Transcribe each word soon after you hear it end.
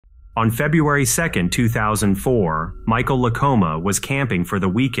On February 2, 2004, Michael Lacoma was camping for the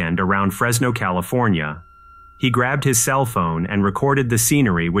weekend around Fresno, California. He grabbed his cell phone and recorded the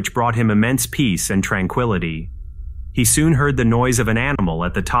scenery, which brought him immense peace and tranquility. He soon heard the noise of an animal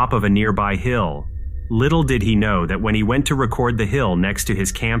at the top of a nearby hill. Little did he know that when he went to record the hill next to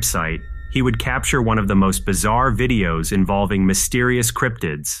his campsite, he would capture one of the most bizarre videos involving mysterious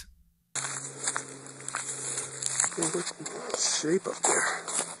cryptids. What shape up there?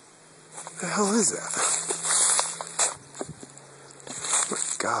 What the hell is that? Oh my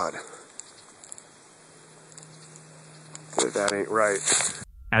God. That ain't right.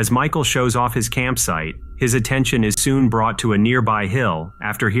 As Michael shows off his campsite, his attention is soon brought to a nearby hill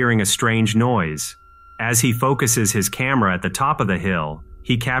after hearing a strange noise. As he focuses his camera at the top of the hill,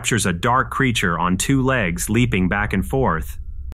 he captures a dark creature on two legs leaping back and forth.